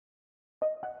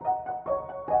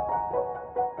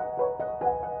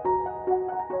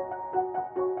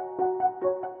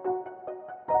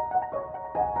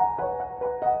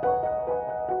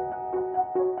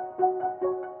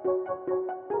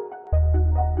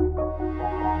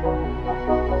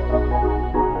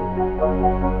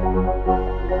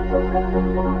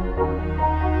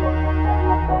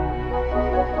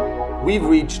We've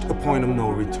reached a point of no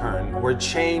return where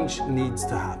change needs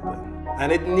to happen,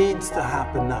 and it needs to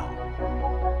happen now.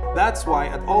 That's why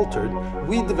at Altered,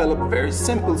 we develop very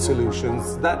simple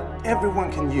solutions that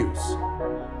everyone can use.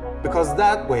 Because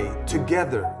that way,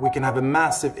 together, we can have a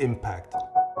massive impact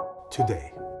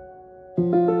today.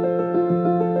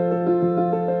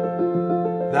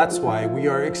 That's why we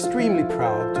are extremely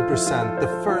proud to present the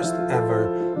first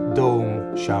ever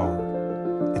dome shower.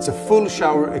 It's a full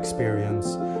shower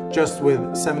experience, just with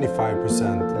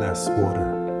 75% less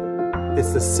water.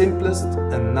 It's the simplest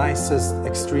and nicest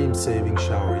extreme saving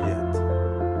shower yet.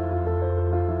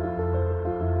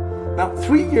 Now,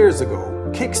 3 years ago,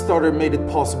 Kickstarter made it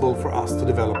possible for us to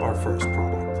develop our first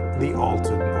product, the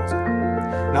Altered nozzle.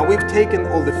 Now, we've taken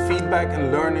all the feedback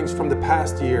and learnings from the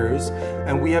past years,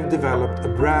 and we have developed a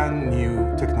brand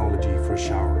new technology for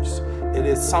showers. It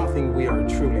is something we are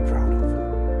truly proud of.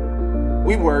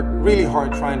 We work really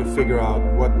hard trying to figure out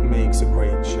what makes a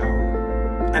great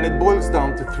shower. And it boils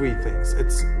down to three things.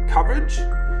 It's coverage,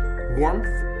 warmth,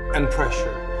 and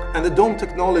pressure. And the dome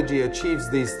technology achieves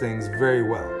these things very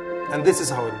well. And this is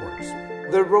how it works.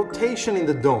 The rotation in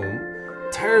the dome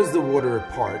tears the water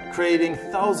apart, creating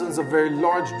thousands of very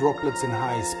large droplets in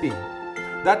high speed.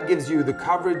 That gives you the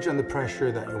coverage and the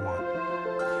pressure that you want.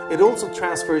 It also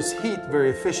transfers heat very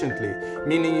efficiently,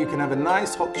 meaning you can have a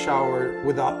nice hot shower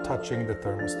without touching the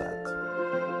thermostat.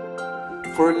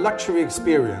 For a luxury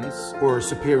experience or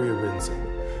superior rinsing,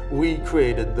 we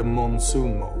created the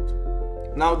monsoon mode.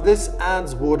 Now this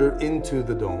adds water into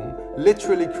the dome,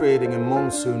 literally creating a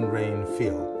monsoon rain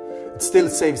feel. It still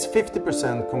saves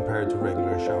 50% compared to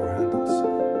regular shower handles.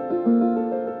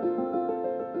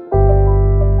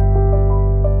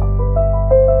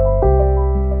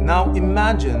 Now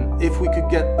imagine if we could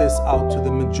get this out to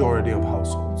the majority of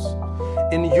households.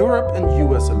 In Europe and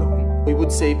US alone, we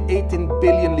would save 18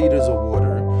 billion liters of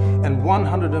water and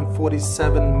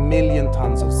 147 million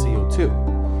tons of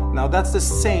CO2. Now that's the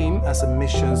same as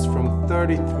emissions from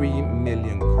 33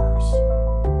 million cars.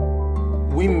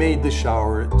 We made the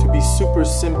shower to be super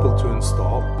simple to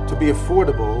install, to be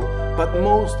affordable, but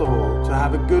most of all, to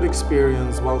have a good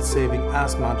experience while saving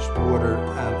as much water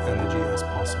and energy as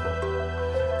possible.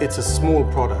 It's a small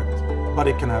product, but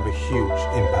it can have a huge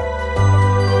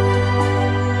impact.